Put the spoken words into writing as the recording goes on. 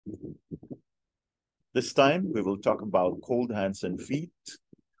This time, we will talk about cold hands and feet,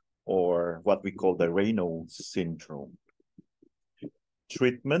 or what we call the Raynaud'S syndrome.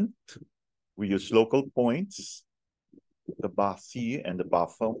 Treatment, we use local points, the Ba-Si and the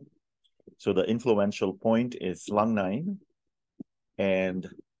Ba-Feng. So the influential point is lung 9, and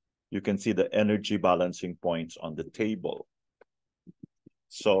you can see the energy balancing points on the table.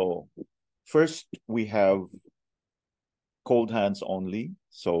 So first, we have cold hands only.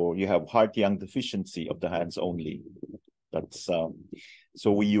 So you have heart-yang deficiency of the hands only. That's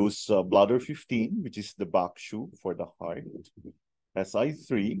so we use bladder 15, which is the back shoe for the heart, SI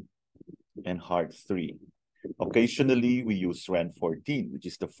 3, and heart 3. Occasionally, we use REN 14, which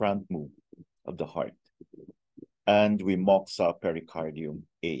is the front move of the heart. And we moxa pericardium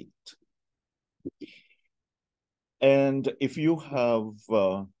 8. And if you have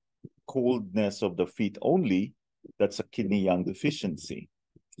coldness of the feet only, that's a kidney yang deficiency.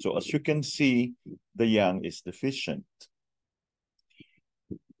 So as you can see, the yang is deficient.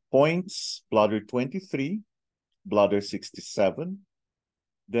 Points, bladder 23, bladder 67.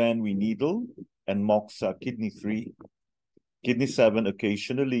 Then we needle and moxa kidney 3, kidney 7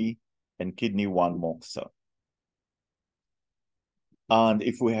 occasionally, and kidney 1 moxa. And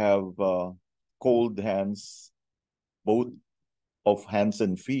if we have cold hands, both of hands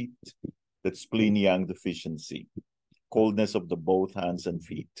and feet, that's spleen yang deficiency, coldness of the both hands and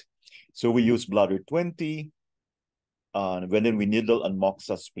feet. So we use bladder 20, and then we needle and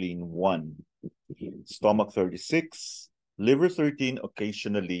moxa spleen 1, stomach 36, liver 13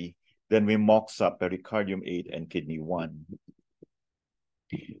 occasionally, then we moxa pericardium 8 and kidney 1.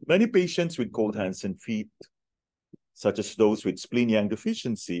 Many patients with cold hands and feet, such as those with spleen yang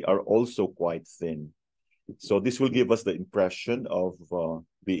deficiency, are also quite thin. So this will give us the impression of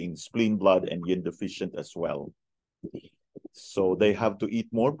being spleen blood and yin deficient as well. So they have to eat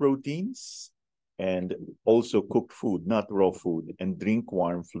more proteins and also cooked food, not raw food, and drink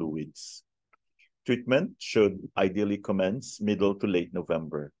warm fluids. Treatment should ideally commence middle to late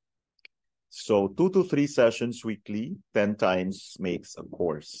November. So 2 to 3 sessions weekly, 10 times makes a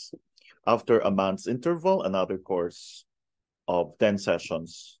course. After a month's interval, another course of 10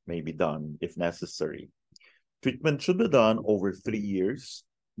 sessions may be done if necessary. Treatment should be done over 3 years,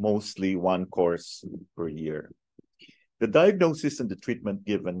 mostly 1 course per year. The diagnosis and the treatment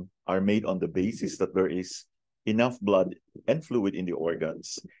given are made on the basis that there is enough blood and fluid in the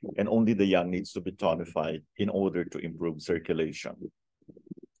organs, and only the yang needs to be tonified in order to improve circulation.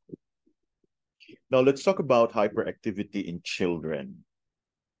 Now let's talk about hyperactivity in children.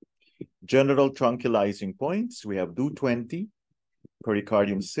 General tranquilizing points, we have DO 20,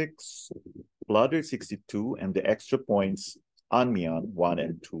 pericardium 6, bladder 62, and the extra points, Anmian 1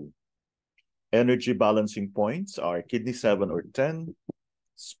 and 2. Energy balancing points are kidney 7 or 10,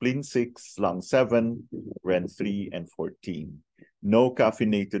 spleen 6, lung 7, REN 3, and 14. No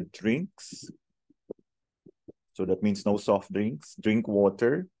caffeinated drinks. So that means no soft drinks. Drink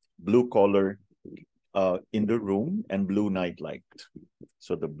water, blue color in the room, and blue night light.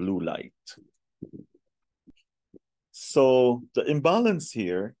 So the blue light. So the imbalance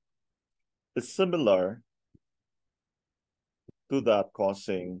here is similar to that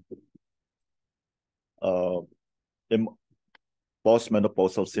causing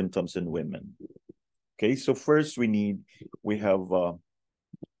postmenopausal symptoms in women. Okay, so first we have,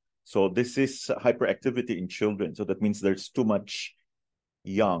 so this is hyperactivity in children. So that means there's too much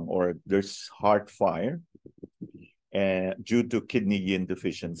yang, or there's heart fire due to kidney yin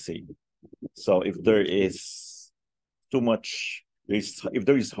deficiency. So if there is too much, if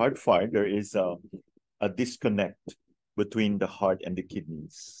there is heart fire, there is a disconnect between the heart and the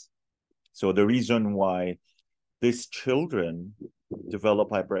kidneys. So the reason why these children develop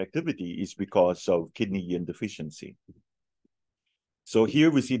hyperactivity is because of kidney yin deficiency. So here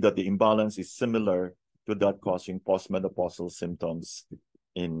we see that the imbalance is similar to that causing postmenopausal symptoms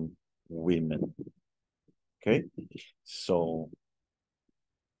in women. Okay, so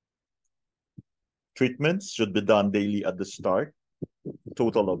treatments should be done daily at the start,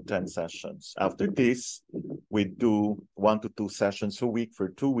 total of 10 sessions. After this, we do 1 to 2 sessions a week for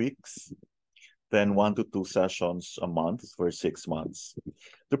 2 weeks, then 1 to 2 sessions a month for 6 months.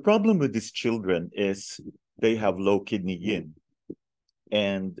 The problem with these children is they have low kidney yin,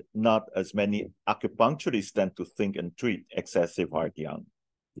 and not as many acupuncturists tend to think and treat excessive heart yang.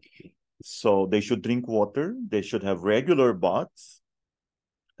 So they should drink water, they should have regular baths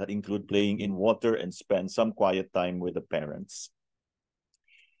that include playing in water and spend some quiet time with the parents.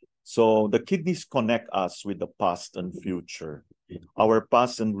 So the kidneys connect us with the past and future. Our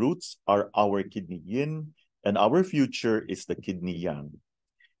past and roots are our kidney yin, and our future is the kidney yang.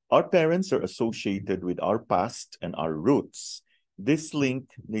 Our parents are associated with our past and our roots. This link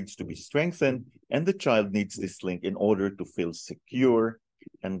needs to be strengthened, and the child needs this link in order to feel secure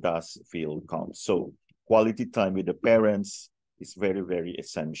and thus feel calm. So quality time with the parents is very, very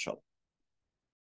essential.